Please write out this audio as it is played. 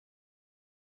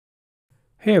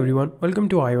Hey everyone, welcome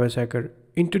to iOS Hacker.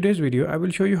 In today's video, I will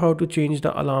show you how to change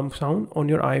the alarm sound on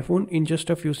your iPhone in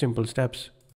just a few simple steps.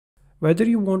 Whether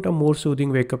you want a more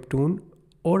soothing wake-up tune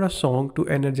or a song to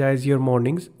energize your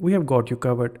mornings, we have got you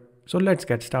covered. So let's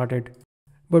get started.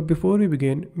 But before we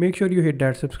begin, make sure you hit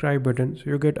that subscribe button so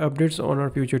you get updates on our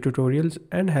future tutorials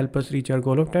and help us reach our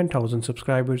goal of 10,000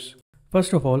 subscribers.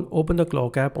 First of all, open the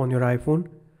clock app on your iPhone.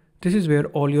 This is where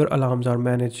all your alarms are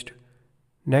managed.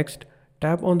 Next,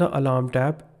 tap on the alarm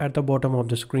tab at the bottom of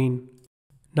the screen.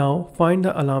 Now find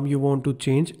the alarm you want to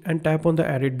change and tap on the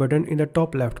edit button in the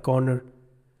top left corner.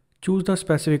 Choose the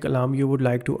specific alarm you would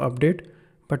like to update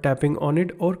by tapping on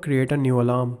it or create a new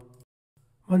alarm.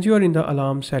 Once you are in the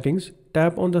alarm settings,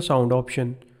 tap on the sound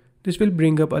option. This will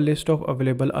bring up a list of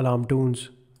available alarm tunes.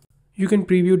 You can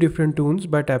preview different tunes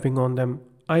by tapping on them.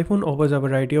 iPhone offers a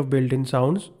variety of built-in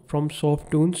sounds from soft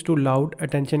tunes to loud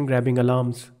attention-grabbing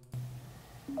alarms.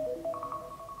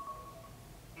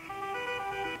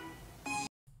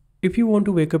 If you want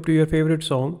to wake up to your favorite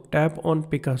song, tap on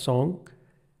Pick a Song.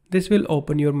 This will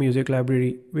open your music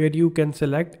library where you can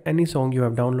select any song you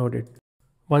have downloaded.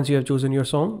 Once you have chosen your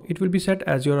song, it will be set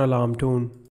as your alarm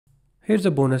tune. Here's a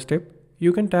bonus tip.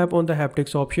 You can tap on the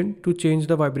haptics option to change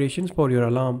the vibrations for your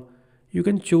alarm. You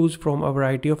can choose from a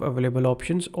variety of available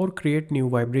options or create new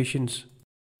vibrations.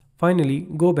 Finally,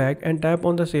 go back and tap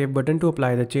on the save button to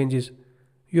apply the changes.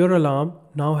 Your alarm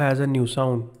now has a new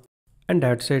sound. And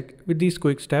that's it. With these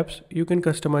quick steps, you can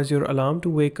customize your alarm to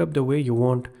wake up the way you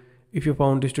want. If you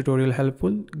found this tutorial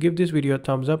helpful, give this video a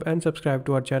thumbs up and subscribe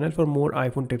to our channel for more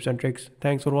iPhone tips and tricks.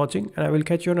 Thanks for watching and I will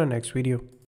catch you on our next video.